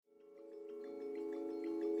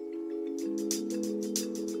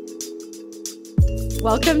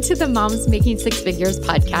Welcome to the Moms Making Six Figures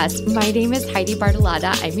podcast. My name is Heidi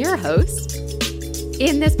Bartolotta. I'm your host.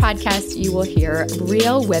 In this podcast, you will hear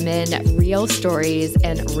real women, real stories,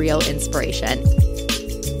 and real inspiration.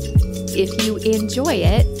 If you enjoy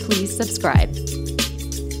it, please subscribe.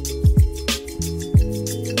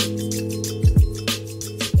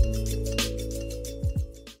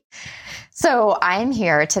 So I'm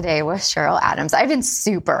here today with Cheryl Adams. I've been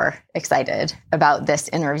super excited about this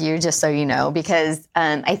interview, just so you know, because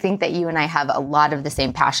I think that you and I have a lot of the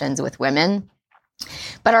same passions with women,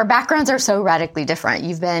 but our backgrounds are so radically different.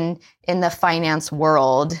 You've been in the finance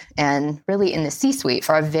world and really in the C-suite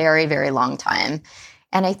for a very, very long time.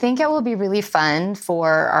 And I think it will be really fun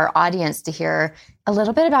for our audience to hear a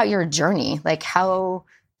little bit about your journey. Like how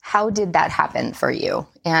did that happen for you?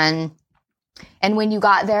 And when you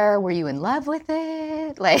got there, were you in love with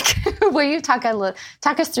it? Like, will you talk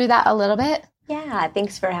us through that a little bit? Yeah,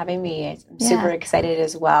 thanks for having me. I'm super excited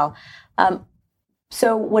as well.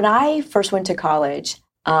 So when I first went to college,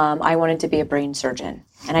 I wanted to be a brain surgeon,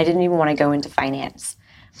 and I didn't even want to go into finance.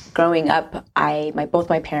 Growing up, both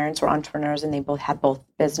my parents were entrepreneurs, and they both had both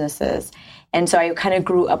businesses. And so I kind of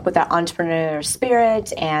grew up with that entrepreneur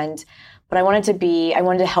spirit, but I wanted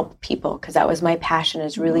to help people, because that was my passion,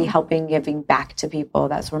 is really helping, giving back to people.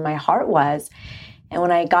 That's where my heart was. And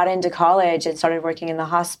when I got into college and started working in the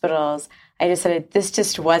hospitals, I decided this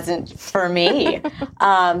just wasn't for me.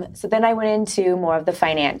 So then I went into more of the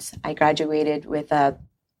finance. I graduated with an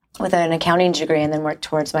accounting degree and then worked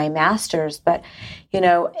towards my master's. But,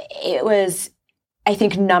 it was, I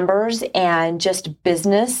think, numbers and just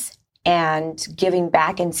business and giving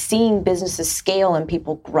back and seeing businesses scale and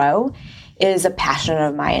people grow is a passion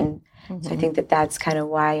of mine. Mm-hmm. So I think that's kind of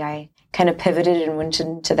why I kind of pivoted and went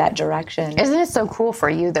into that direction. Isn't it so cool for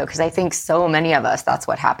you, though? Because I think so many of us, that's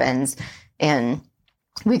what happens. And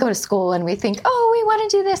we go to school and we think, oh, we want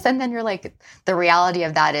to do this. And then you're like, the reality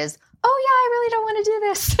of that is, oh, yeah, I really don't want to do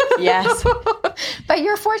this. Yes. But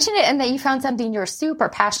you're fortunate in that you found something you're super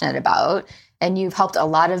passionate about, and you've helped a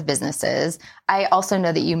lot of businesses. I also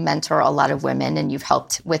know that you mentor a lot of women, and you've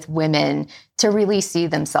helped with women to really see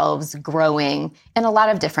themselves growing in a lot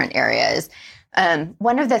of different areas.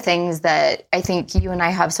 One of the things that I think you and I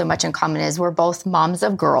have so much in common is we're both moms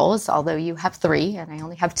of girls, although you have 3 and I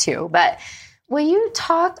only have 2. But will you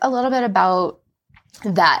talk a little bit about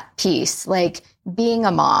that piece, like being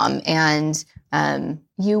a mom, and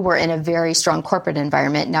you were in a very strong corporate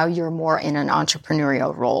environment. Now you're more in an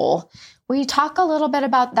entrepreneurial role. Will you talk a little bit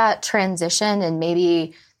about that transition, and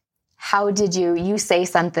maybe how did you say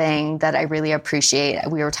something that I really appreciate?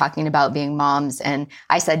 We were talking about being moms, and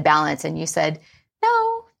I said balance, and you said,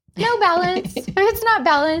 no balance. It's not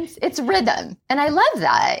balance. It's rhythm. And I love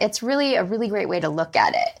that. It's really a really great way to look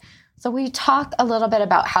at it. So will you talk a little bit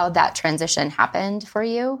about how that transition happened for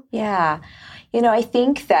you? Yeah. I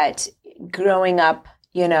think that growing up,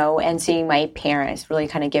 and seeing my parents really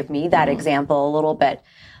kind of give me that example a little bit.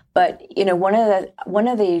 But, one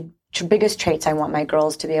of the biggest traits I want my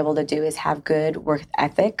girls to be able to do is have good work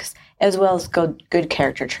ethics as well as good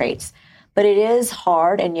character traits. But it is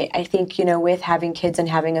hard. And I think, with having kids and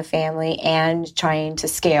having a family and trying to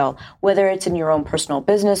scale, whether it's in your own personal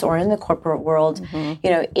business or in the corporate world,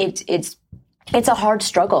 it's a hard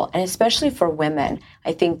struggle. And especially for women,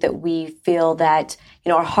 I think that we feel that,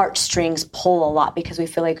 our heartstrings pull a lot because we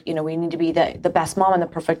feel like, we need to be the best mom and the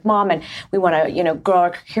perfect mom. And we want to, grow our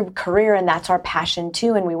career. And that's our passion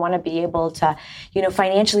too. And we want to be able to,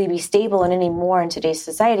 financially be stable. And anymore in today's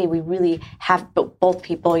society, we really have both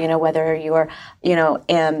people, whether you're,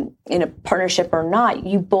 in a partnership or not,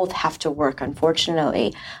 you both have to work,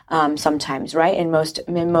 unfortunately, sometimes, right? In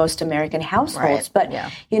most American households. Right. But, yeah.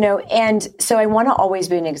 And so I want to always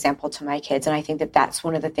be an example to my kids. And I think that that's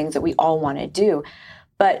one of the things that we all want to do.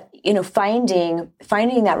 But, finding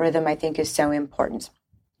that rhythm, I think, is so important,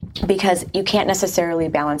 because you can't necessarily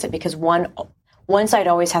balance it, because one side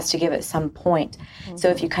always has to give at some point. Mm-hmm. So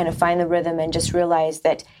if you kind of find the rhythm and just realize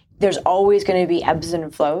that there's always going to be ebbs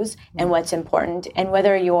and flows, and what's important, and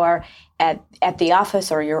whether you're at the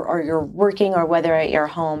office or you're working, or whether at your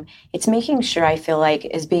home, it's making sure, I feel like,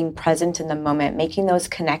 is being present in the moment, making those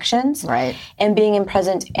connections, right, and being in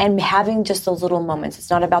present and having just those little moments.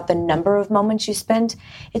 It's not about the number of moments you spend.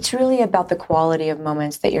 It's really about the quality of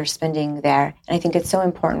moments that you're spending there. And I think it's so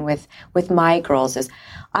important with my girls is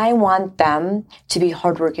I want them to be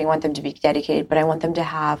hardworking, I want them to be dedicated, but I want them to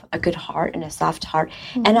have a good heart and a soft heart,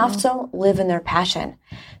 mm-hmm. and also live in their passion,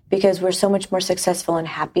 because we're so much more successful and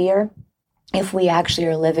happier if we actually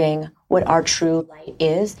are living what our true light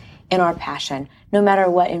is in our passion, no matter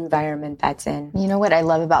what environment that's in. You know what I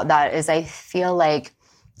love about that is I feel like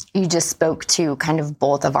you just spoke to kind of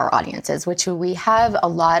both of our audiences, which we have a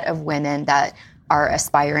lot of women that are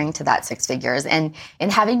aspiring to that six figures. And in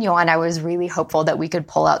having you on, I was really hopeful that we could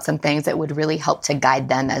pull out some things that would really help to guide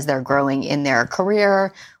them as they're growing in their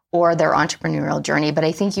career or their entrepreneurial journey. But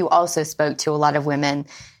I think you also spoke to a lot of women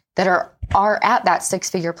that are at that six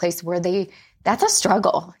figure place where that's a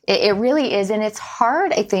struggle. It really is. And it's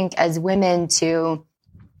hard, I think, as women to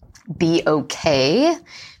be okay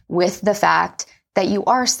with the fact that you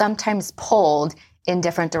are sometimes pulled in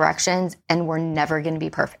different directions and we're never going to be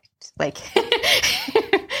perfect. Like,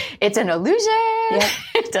 it's an illusion. Yep.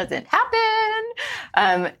 It doesn't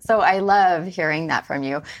happen. So I love hearing that from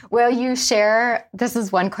you. Will you share, this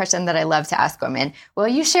is one question that I love to ask women. Will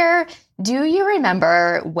you share, do you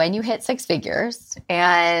remember when you hit six figures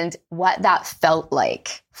and what that felt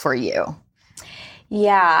like for you?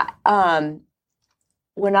 Yeah.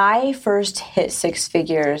 When I first hit six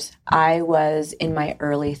figures, I was in my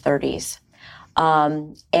early 30s.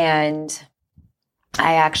 And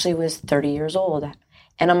I actually was 30 years old.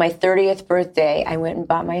 And on my 30th birthday, I went and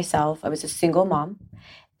bought myself, I was a single mom,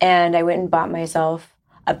 and I went and bought myself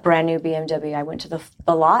a brand new BMW. I went to the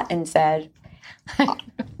lot and said,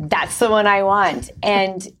 that's the one I want.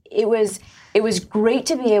 And it was great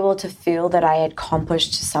to be able to feel that I had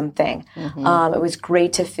accomplished something. Mm-hmm. It was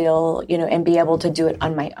great to feel, and be able to do it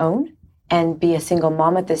on my own and be a single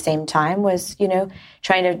mom at the same time was,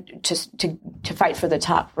 trying to fight for the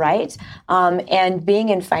top, right? And being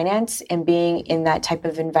in finance and being in that type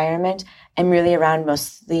of environment, I'm really around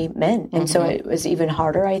mostly men. And so it was even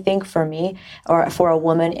harder, I think, for me or for a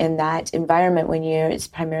woman in that environment when it's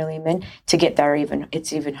primarily men to get there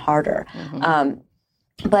it's even harder.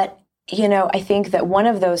 Mm-hmm. But I think that one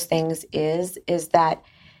of those things is that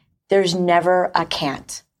there's never a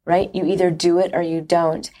can't, right? You either do it or you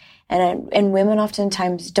don't. And women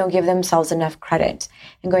oftentimes don't give themselves enough credit.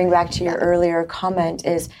 And going back to your earlier comment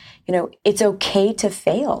is, it's okay to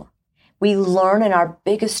fail. We learn in our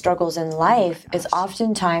biggest struggles in life is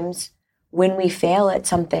oftentimes when we fail at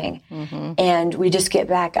something and we just get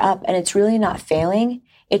back up, and it's really not failing.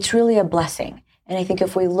 It's really a blessing. And I think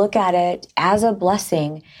if we look at it as a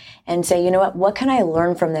blessing and say, what can I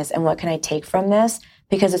learn from this and what can I take from this?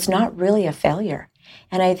 Because it's not really a failure.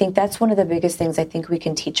 And I think that's one of the biggest things I think we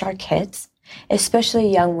can teach our kids,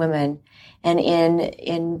 especially young women. And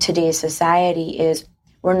in today's society is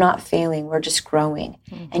we're not failing, we're just growing.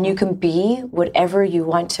 Mm-hmm. And you can be whatever you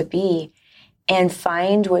want to be and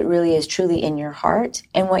find what really is truly in your heart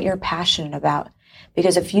and what you're passionate about.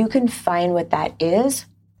 Because if you can find what that is,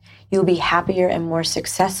 you'll be happier and more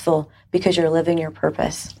successful because you're living your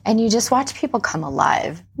purpose. And you just watch people come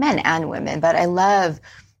alive, men and women. But I love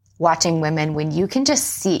watching women when you just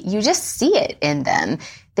see it in them.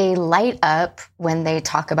 They light up when they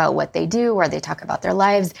talk about what they do or they talk about their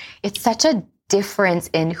lives. It's such a difference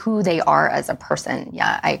in who they are as a person.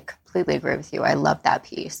 Yeah, I completely agree with you. I love that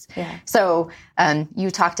piece. Yeah. So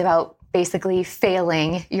you talked about basically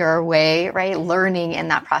failing your way, right? Learning in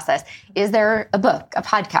that process. Is there a book, a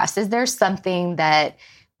podcast? Is there something that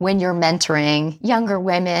when you're mentoring younger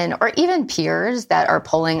women or even peers that are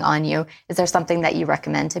pulling on you, is there something that you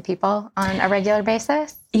recommend to people on a regular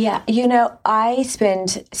basis? Yeah. I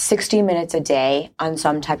spend 60 minutes a day on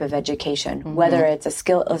some type of education, whether it's a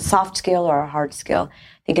soft skill or a hard skill.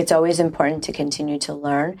 I think it's always important to continue to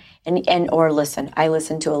learn or listen. I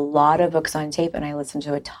listen to a lot of books on tape and I listen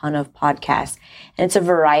to a ton of podcasts. And it's a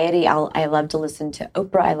variety. I love to listen to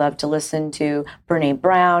Oprah. I love to listen to Brené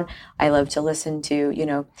Brown. I love to listen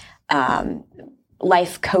to,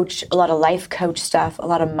 life coach, a lot of life coach stuff, a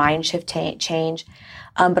lot of mind shift change.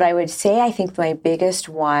 But I would say I think my biggest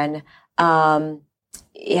one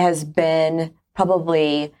has been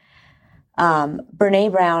probably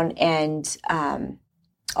Brené Brown and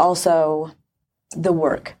also The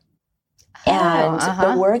Work. And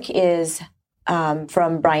The Work is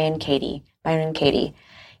from Byron Katie.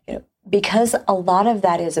 Because a lot of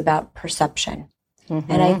that is about perception.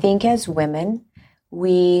 Mm-hmm. And I think as women,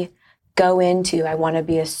 we go into, I want to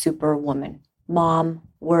be a superwoman, mom,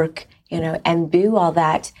 work, and do all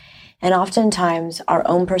that. And oftentimes our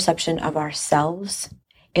own perception of ourselves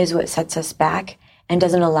is what sets us back and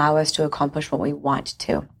doesn't allow us to accomplish what we want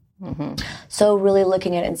to. Mm-hmm. So really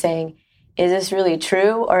looking at it and saying, is this really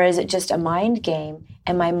true? Or is it just a mind game?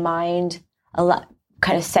 And my mind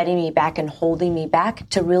kind of setting me back and holding me back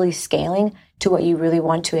to really scaling to what you really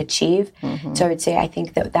want to achieve. Mm-hmm. So I would say, I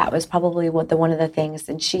think that was probably one of the things.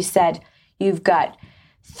 And she said, you've got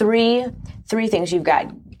three things. You've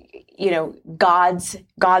got,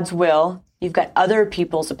 God's will. You've got other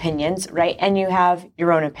people's opinions, right? And you have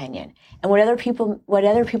your own opinion. And what other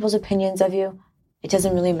people's opinions of you it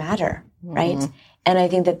doesn't really matter, right? And I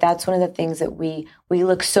think that that's one of the things that we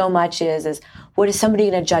look so much is what is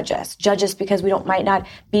somebody going to judge us? Judge us because we might not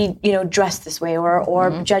be, dressed this way,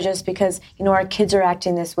 or judge us because, our kids are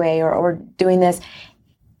acting this way or doing this.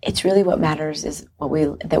 It's really what matters is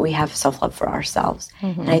that we have self-love for ourselves.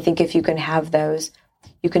 And I think if you can have those,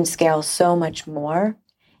 you can scale so much more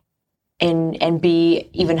and be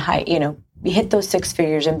even high, hit those 6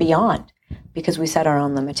 figures and beyond, because we set our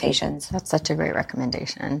own limitations. That's such a great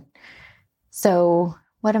recommendation. So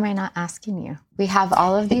what am I not asking you? We have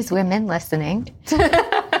all of these women listening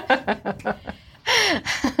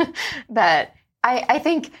that I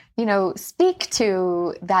think, speak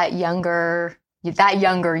to that younger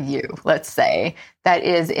you, let's say, that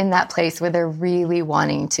is in that place where they're really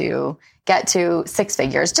wanting to get to 6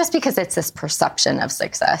 figures just because it's this perception of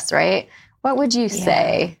success, right? What would you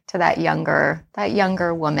say to that younger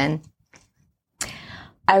woman?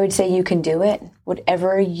 I would say you can do it.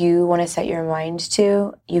 Whatever you want to set your mind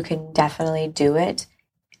to, you can definitely do it.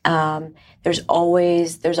 There's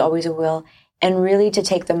always a will. And really to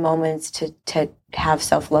take the moments to have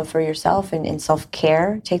self-love for yourself and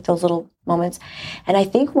self-care, take those little moments. And I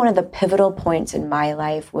think one of the pivotal points in my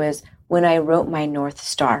life was when I wrote my North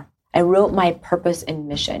Star. I wrote my purpose and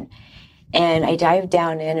mission. And I dived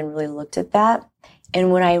down in and really looked at that.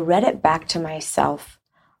 And when I read it back to myself,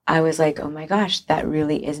 I was like, oh my gosh, that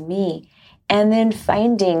really is me. And then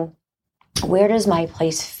finding, where does my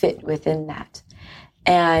place fit within that?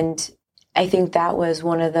 And I think that was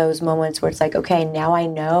one of those moments where it's like, okay, now I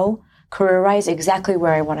know career-wise exactly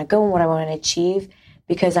where I want to go and what I want to achieve,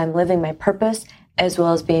 because I'm living my purpose as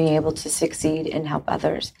well as being able to succeed and help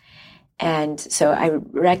others. And so I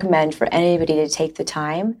recommend for anybody to take the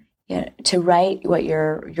time to write what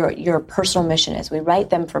your personal mission is. We write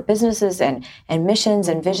them for businesses and missions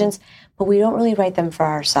and visions, but we don't really write them for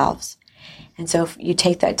ourselves. And so if you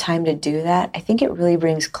take that time to do that, I think it really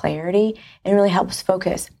brings clarity and really helps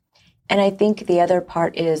focus. And I think the other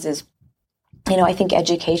part is I think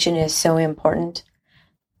education is so important,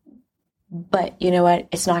 but you know what?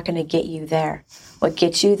 It's not going to get you there. What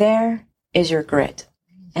gets you there is your grit.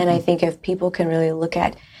 And I think if people can really look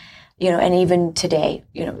at, and even today,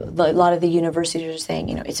 a lot of the universities are saying,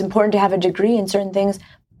 it's important to have a degree in certain things,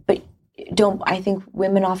 but I think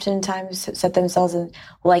women oftentimes set themselves in,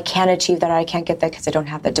 well, I can't achieve that, or I can't get that because I don't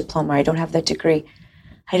have that diploma, or I don't have that degree.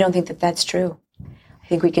 I don't think that that's true. I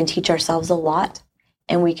think we can teach ourselves a lot,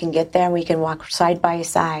 and we can get there, and we can walk side by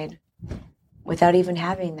side without even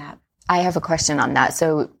having that. I have a question on that.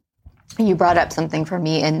 So you brought up something for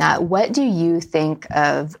me in that. What do you think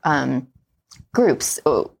of groups?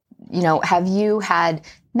 Have you had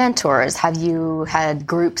mentors? Have you had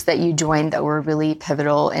groups that you joined that were really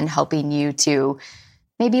pivotal in helping you to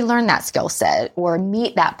maybe learn that skill set or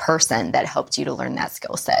meet that person that helped you to learn that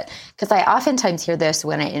skill set? Because I oftentimes hear this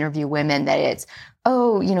when I interview women, that it's,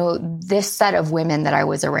 this set of women that I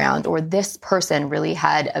was around, or this person really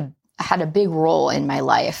had a big role in my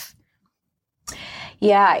life.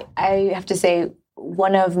 Yeah, I have to say,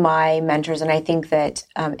 one of my mentors, and I think that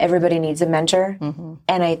everybody needs a mentor,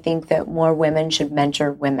 and I think that more women should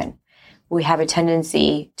mentor women. We have a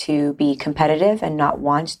tendency to be competitive and not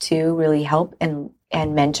want to really help and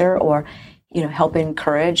mentor or help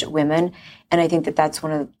encourage women. And I think that that's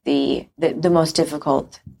one of the most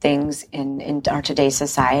difficult things in our today's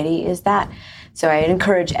society is that. So I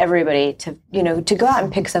encourage everybody to go out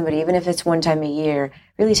and pick somebody, even if it's one time a year,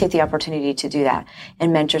 really take the opportunity to do that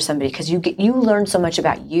and mentor somebody, because you learn so much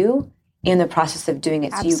about you in the process of doing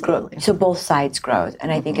it. So you grow, so both sides grow.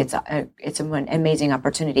 And I think it's an amazing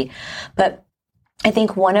opportunity. But I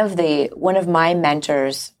think one of my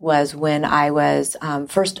mentors was when I was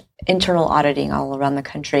first internal auditing all around the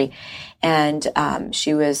country, and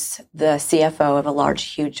she was the CFO of a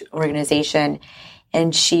huge organization,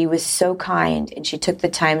 and she was so kind, and she took the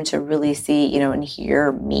time to really see, and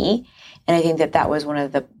hear me. And I think that was one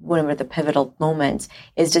of the pivotal moments,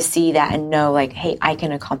 is to see that and know, like, hey, I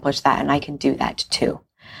can accomplish that, and I can do that too.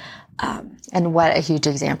 And what a huge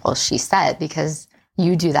example she set, because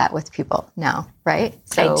you do that with people now, right?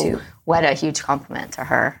 So I do. What a huge compliment to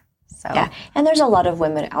her. So yeah, and there's a lot of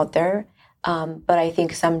women out there, but I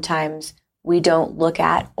think sometimes we don't look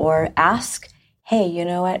at or ask, hey, you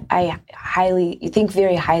know what? I think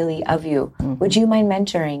very highly of you. Would you mind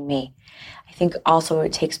mentoring me? I think also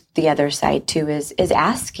it takes the other side too, is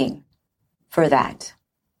asking for that,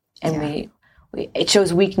 and it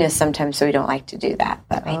shows weakness sometimes, so we don't like to do that.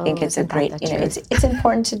 But I think it's a great, it's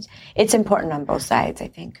important on both sides, I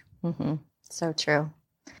think. So true.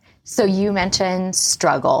 So you mentioned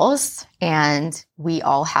struggles, and we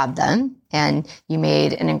all have them, and you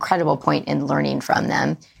made an incredible point in learning from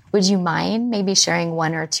them. Would you mind maybe sharing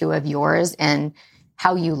one or two of yours and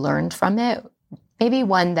how you learned from it? Maybe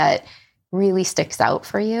one that really sticks out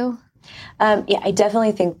for you? Yeah, I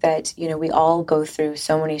definitely think that, we all go through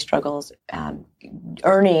so many struggles.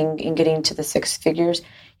 Earning and getting to the six figures,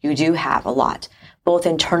 you do have a lot, both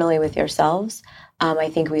internally with yourselves. I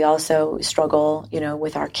think we also struggle,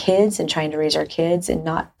 with our kids and trying to raise our kids and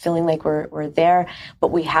not feeling like we're there,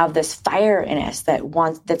 but we have this fire in us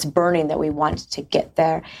that's burning, that we want to get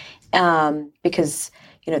there, because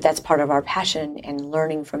that's part of our passion and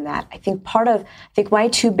learning from that. I think my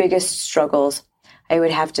two biggest struggles, I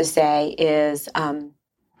would have to say, is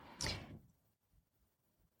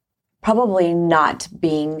probably not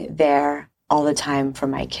being there all the time for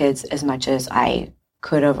my kids as much as I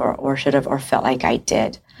could have or should have or felt like I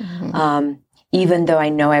did. Mm-hmm. Even though I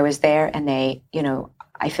know I was there and I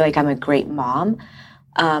feel like I'm a great mom,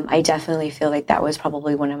 I definitely feel like that was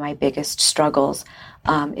probably one of my biggest struggles,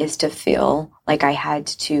 is to feel like I had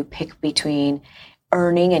to pick between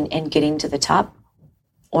earning and getting to the top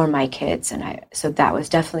or my kids. So that was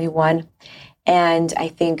definitely one. And I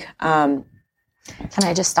think... Can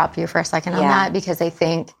I just stop you for a second on that? Because I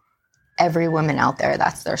think every woman out there,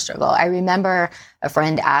 that's their struggle. I remember a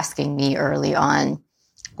friend asking me early on,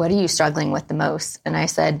 what are you struggling with the most? And I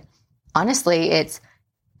said, honestly,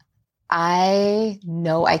 I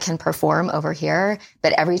know I can perform over here,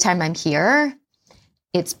 but every time I'm here,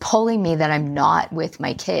 it's pulling me that I'm not with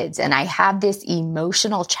my kids. And I have this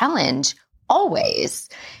emotional challenge always.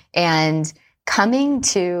 And coming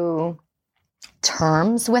to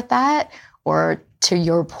terms with that, or to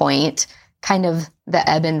your point, kind of the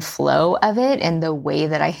ebb and flow of it and the way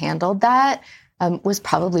that I handled that was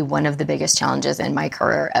probably one of the biggest challenges in my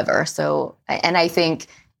career ever. So, and I think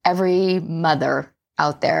every mother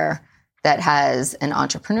out there that has an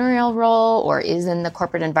entrepreneurial role or is in the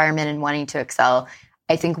corporate environment and wanting to excel,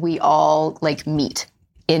 I think we all meet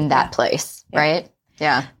in that place, right?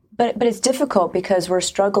 Yeah. But it's difficult because we're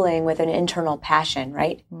struggling with an internal passion,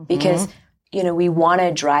 right? Mm-hmm. Because we want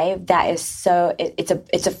to drive. That is so.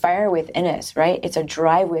 It's a fire within us, right? It's a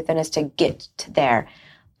drive within us to get to there.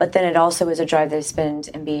 But then it also is a drive to spend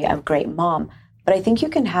and be a great mom. But I think you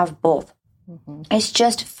can have both. Mm-hmm. It's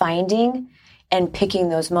just finding and picking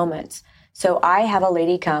those moments. So I have a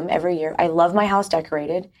lady come every year. I love my house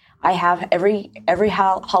decorated. I have every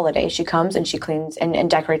holiday she comes and she cleans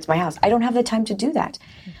and decorates my house. I don't have the time to do that.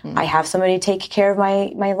 Mm-hmm. I have somebody take care of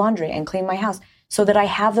my laundry and clean my house so that I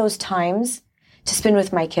have those times to spend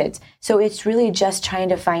with my kids. So it's really just trying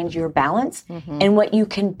to find your balance and what you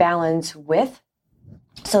can balance with,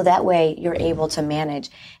 so that way you're able to manage.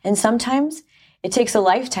 And sometimes it takes a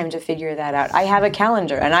lifetime to figure that out. I have a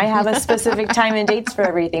calendar and I have a specific time and dates for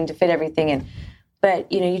everything to fit everything in.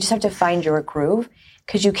 But, you just have to find your groove,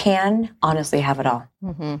 because you can honestly have it all.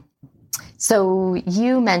 Mm-hmm. So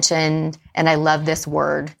you mentioned, and I love this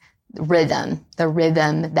word, rhythm, the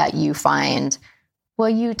rhythm that you find. Will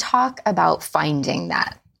you talk about finding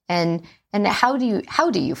that? And how do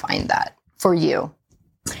you find that for you?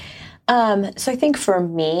 So I think for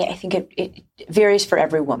me, I think it varies for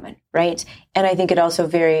every woman, right? And I think it also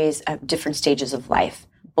varies at different stages of life,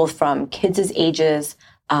 both from kids' ages,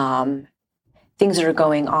 things that are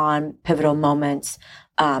going on, pivotal moments,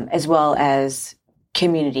 as well as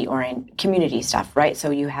community stuff, right? So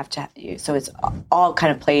you have to, so it's all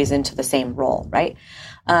kind of plays into the same role, right?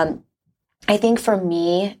 I think for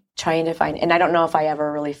me, trying to find, and I don't know if I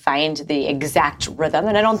ever really find the exact rhythm,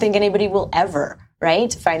 and I don't think anybody will ever,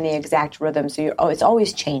 right, find the exact rhythm. So it's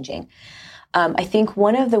always changing. I think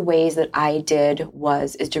one of the ways that I did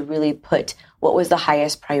is to really put what was the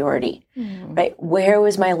highest priority, right? Where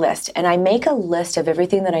was my list? And I make a list of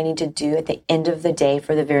everything that I need to do at the end of the day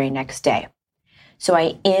for the very next day. So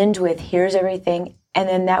I end with, here's everything. And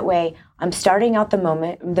then that way I'm starting out the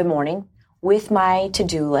morning with my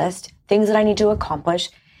to-do list, things that I need to accomplish.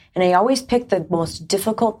 And I always pick the most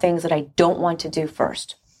difficult things that I don't want to do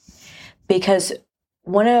first. Because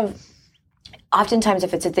oftentimes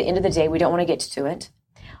if it's at the end of the day, we don't want to get to it.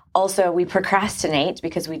 Also, we procrastinate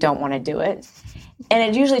because we don't want to do it. And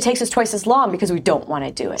it usually takes us twice as long because we don't want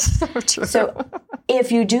to do it. So true. So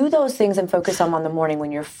if you do those things and focus on them in the morning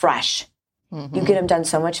when you're fresh, you get them done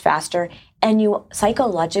so much faster, and you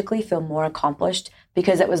psychologically feel more accomplished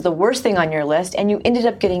because it was the worst thing on your list and you ended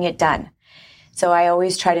up getting it done. So I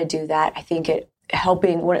always try to do that. I think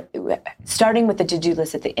starting with the to-do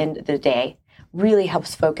list at the end of the day really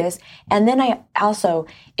helps focus. And then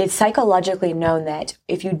it's psychologically known that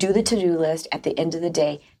if you do the to-do list at the end of the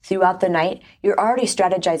day, throughout the night, you're already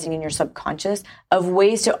strategizing in your subconscious of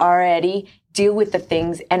ways to already deal with the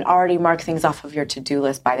things and already mark things off of your to-do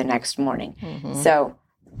list by the next morning. So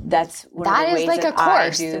that's one of the ways like that a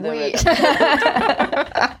course. I do the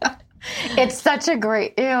rhythm. It's such a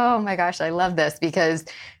great, oh my gosh, I love this because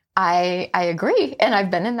I agree. And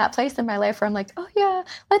I've been in that place in my life where I'm like, oh yeah,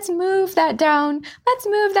 let's move that down. Let's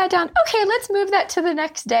move that down. Okay, let's move that to the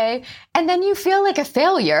next day. And then you feel like a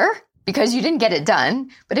failure because you didn't get it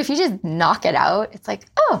done. But if you just knock it out, it's like,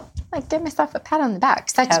 oh, like give myself a pat on the back.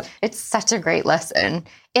 It's such a great lesson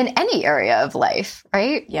in any area of life,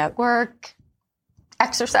 right? Yep. Work,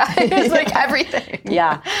 exercise, like everything.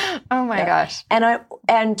 Yeah. Oh my gosh.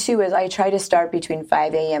 And too, is I try to start between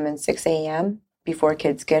 5 a.m. and 6 a.m. before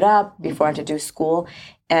kids get up, before I have to do school,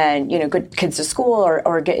 and, good kids to school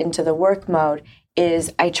or get into the work mode,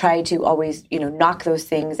 is I try to always, knock those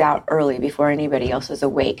things out early before anybody else is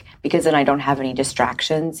awake, because then I don't have any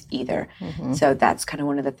distractions either. So that's kind of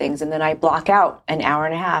one of the things. And then I block out an hour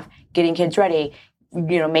and a half getting kids ready,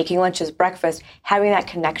 making lunches, breakfast, having that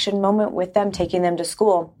connection moment with them, taking them to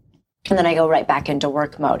school. And then I go right back into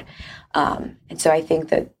work mode. And so I think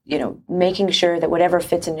that, making sure that whatever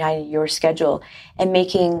fits in your schedule, and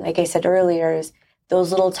making, like I said earlier, is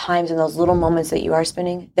those little times and those little moments that you are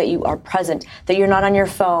spending, that you are present, that you're not on your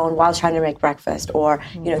phone while trying to make breakfast, or,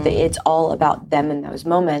 that it's all about them in those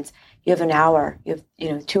moments. You have an hour, you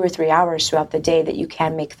have, 2 or 3 hours throughout the day that you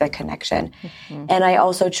can make the connection. And I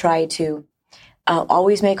also try to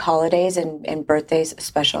always make holidays and birthdays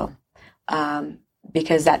special.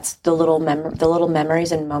 Because that's the little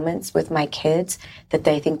memories and moments with my kids that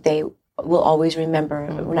they think they will always remember.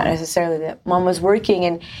 Not necessarily that mom was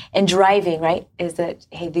working and driving, right? Is that,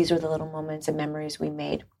 hey, these are the little moments and memories we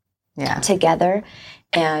made together.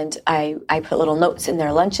 And I put little notes in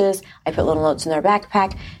their lunches. I put little notes in their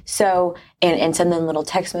backpack. So, and send them little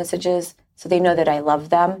text messages so they know that I love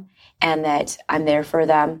them and that I'm there for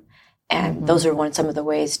them. And those are some of the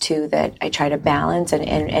ways, too, that I try to balance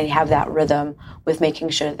and have that rhythm with making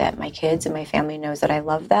sure that my kids and my family knows that I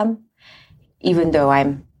love them, even though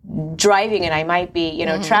I'm driving and I might be,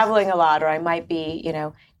 traveling a lot, or I might be,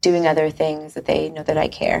 doing other things, that they know that I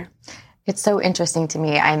care. It's so interesting to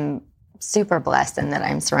me. I'm super blessed in that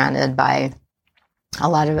I'm surrounded by a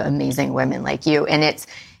lot of amazing women like you. And it's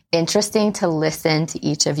interesting to listen to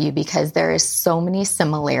each of you because there is so many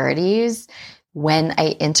similarities when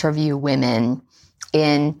I interview women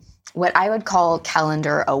in what I would call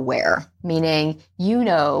calendar aware, meaning you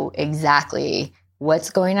know exactly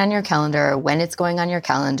what's going on your calendar, when it's going on your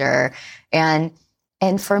calendar. And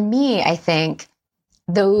for me, I think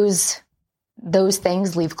those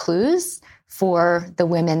things leave clues for the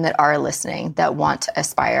women that are listening, that want to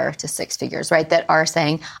aspire to 6 figures, right? That are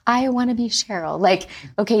saying, I want to be Cheryl. Like,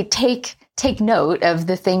 okay, take note of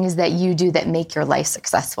the things that you do that make your life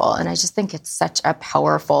successful. And I just think it's such a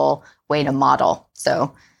powerful way to model.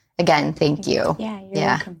 So again, thank you. Yeah, you're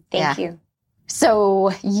welcome. Thank you.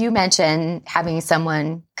 So you mentioned having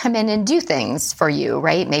someone come in and do things for you,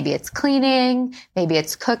 right? Maybe it's cleaning, maybe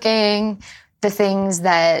it's cooking, the things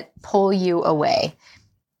that pull you away.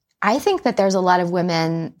 I think that there's a lot of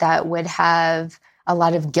women that would have a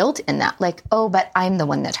lot of guilt in that. Like, oh, but I'm the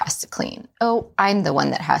one that has to clean. Oh, I'm the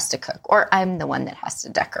one that has to cook, or I'm the one that has to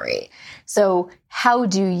decorate. So how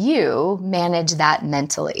do you manage that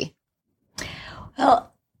mentally?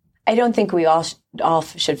 Well, I don't think we all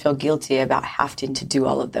should feel guilty about having to do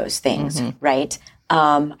all of those things, right?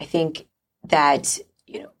 I think that,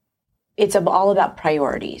 it's all about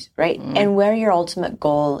priorities, right? And where your ultimate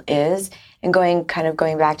goal is, and going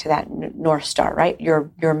back to that North Star, right?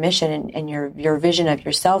 Your mission and your vision of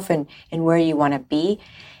yourself and where you want to be.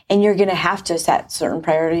 And you're going to have to set certain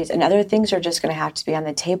priorities, and other things are just going to have to be on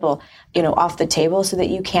the table, off the table, so that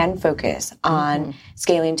you can focus on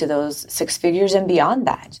scaling to those 6 figures and beyond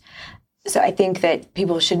that. So I think that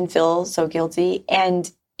people shouldn't feel so guilty.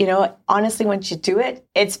 And honestly, once you do it,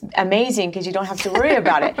 it's amazing because you don't have to worry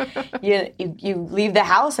about it. You leave the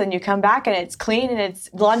house and you come back and it's clean and it's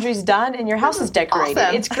laundry's done and your house is decorated.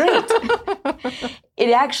 Awesome. It's great.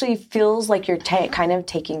 It actually feels like you're kind of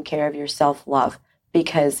taking care of your self-love,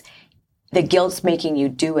 because the guilt's making you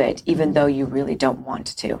do it even though you really don't want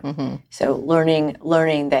to. So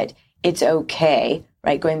learning that it's okay,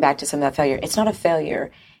 right? Going back to some of that failure. It's not a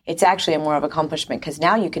failure. It's actually a more of accomplishment, because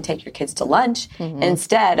now you can take your kids to lunch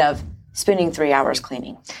instead of spending 3 hours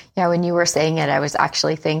cleaning. Yeah, when you were saying it, I was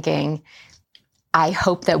actually thinking, I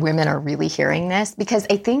hope that women are really hearing this, because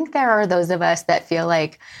I think there are those of us that feel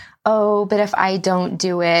like, oh, but if I don't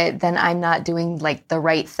do it, then I'm not doing like the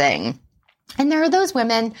right thing. And there are those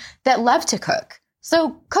women that love to cook,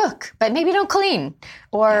 So cook, but maybe don't clean.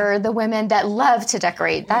 Or the women that love to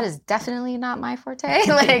decorate. That is definitely not my forte.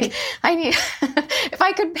 Like I need, if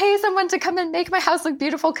I could pay someone to come and make my house look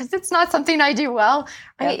beautiful, because it's not something I do well,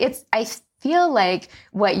 right? Yep. I feel like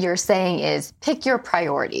what you're saying is pick your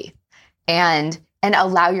priority and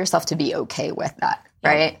allow yourself to be okay with that,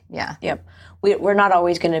 right? Yep. Yeah. Yep. We're not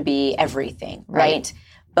always going to be everything, right?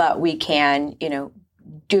 But we can,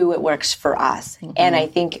 do what works for us. Mm-hmm. And I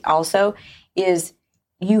think also is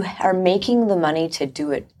you are making the money to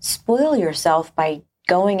do it. Spoil yourself by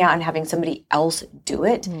going out and having somebody else do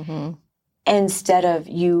it instead of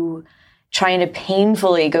you trying to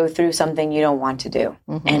painfully go through something you don't want to do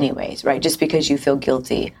anyways, right? Just because you feel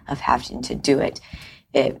guilty of having to do it.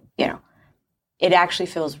 It actually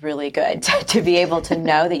feels really good to be able to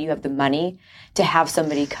know that you have the money to have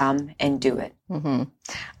somebody come and do it. Mm-hmm.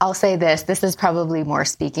 I'll say this is probably more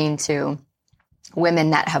speaking to women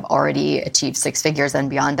that have already achieved six figures and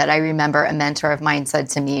beyond, that I remember a mentor of mine said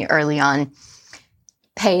to me early on,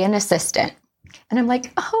 pay an assistant. And I'm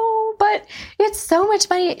like, oh, but it's so much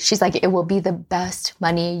money. She's like, it will be the best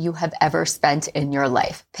money you have ever spent in your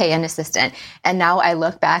life. Pay an assistant. And now I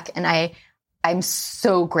look back and I'm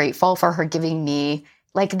so grateful for her giving me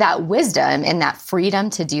like that wisdom and that freedom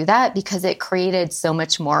to do that, because it created so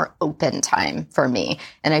much more open time for me.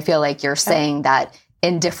 And I feel like you're saying that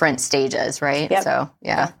in different stages, right? Yep. So,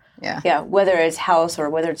 yeah. Whether it's house or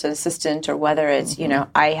whether it's an assistant or whether it's,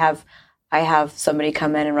 I have somebody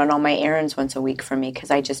come in and run all my errands once a week for me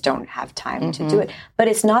because I just don't have time to do it. But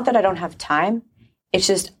it's not that I don't have time. It's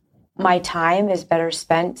just my time is better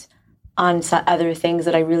spent on other things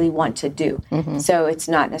that I really want to do. So it's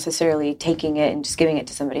not necessarily taking it and just giving it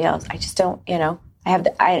to somebody else. I just don't, and we have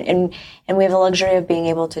the luxury of being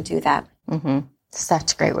able to do that.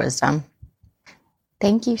 Such great wisdom.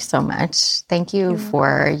 Thank you so much. Thank you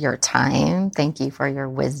for your time. Thank you for your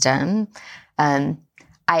wisdom. Like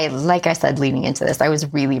I said, leading into this, I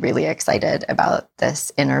was really, really excited about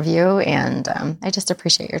this interview, and I just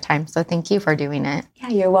appreciate your time. So thank you for doing it. Yeah,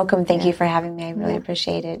 you're welcome. Thank you for having me. I really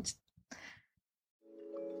appreciate it.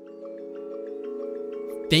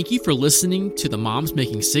 Thank you for listening to the Moms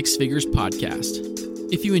Making Six Figures podcast.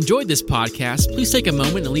 If you enjoyed this podcast, please take a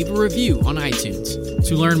moment and leave a review on iTunes.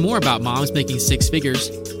 To learn more about Moms Making Six Figures,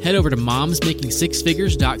 head over to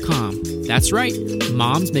momsmakingsixfigures.com. That's right,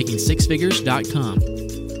 momsmakingsixfigures.com.